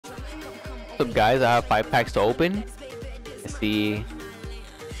up, guys? I have 5 packs to open. Let's see.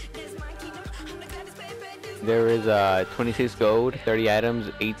 There is 26 gold, 30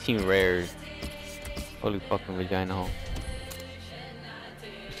 items, 18 rares. Holy fucking vagina hole.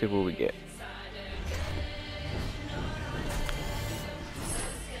 Let's see what we get.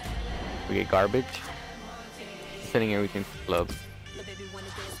 We get garbage. Sending everything to club.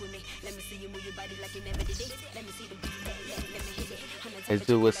 Let's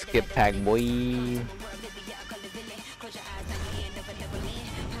do a skip pack, boy.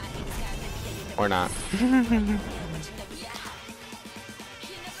 Or not.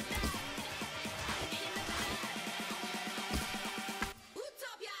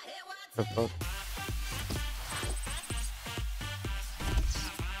 The fuck?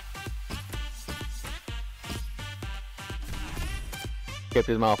 Skip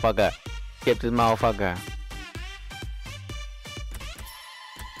this motherfucker. Skip this motherfucker.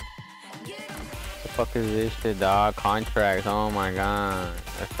 The fuck is this shit, dog? Contracts. Oh my god.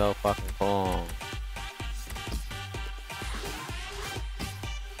 That's so fucking cool.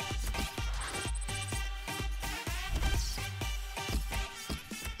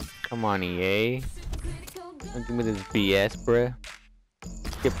 Come on, EA. Don't give me this BS, bruh.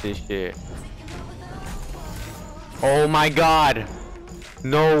 Skip this shit. Oh my god!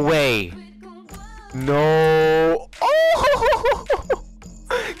 No way! No! Oh!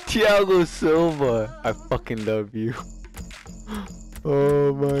 Thiago Silva! I fucking love you.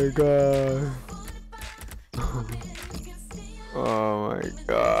 Oh my god. Oh my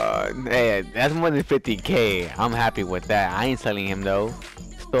god. Hey, that's more than 50k. I'm happy with that. I ain't selling him though.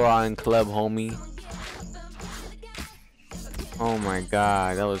 Still out in club, homie. Oh my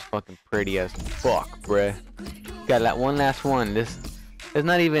god, that was fucking pretty as fuck, bruh. Got that one last one. Let's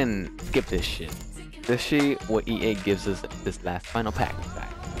not even skip this shit. This shit, what EA gives us this last final pack, guys.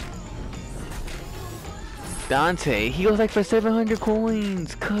 Dante, he goes like for 700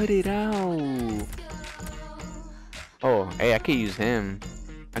 coins. Cut it out. Oh, hey, I could use him.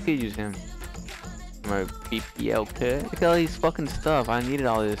 I could use him. My PPL cut. Look at all these fucking stuff. I needed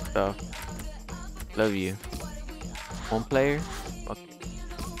all this stuff. Love you. One player? Fuck it.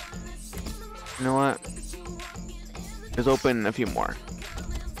 You know what? Let's open a few more.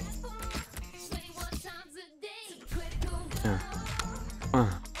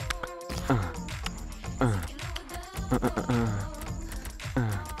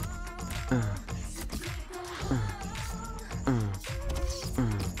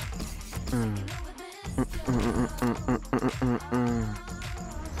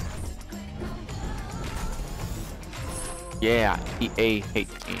 Yeah, EA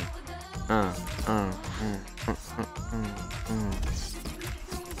hates me.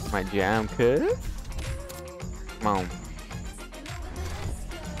 My jam could. Come on.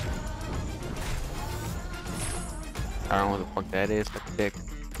 I don't know what the fuck that is. That's sick.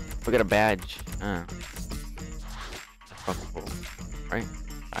 Look at a badge. That's fucking cool. Right?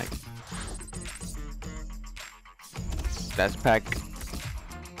 Right. That's pack.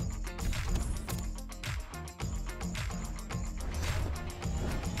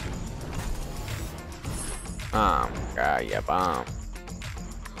 God, yeah, bomb.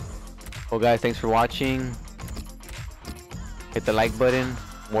 Well, guys, thanks for watching. Hit the like button.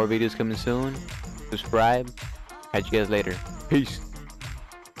 More videos coming soon. Subscribe. Catch you guys later. Peace.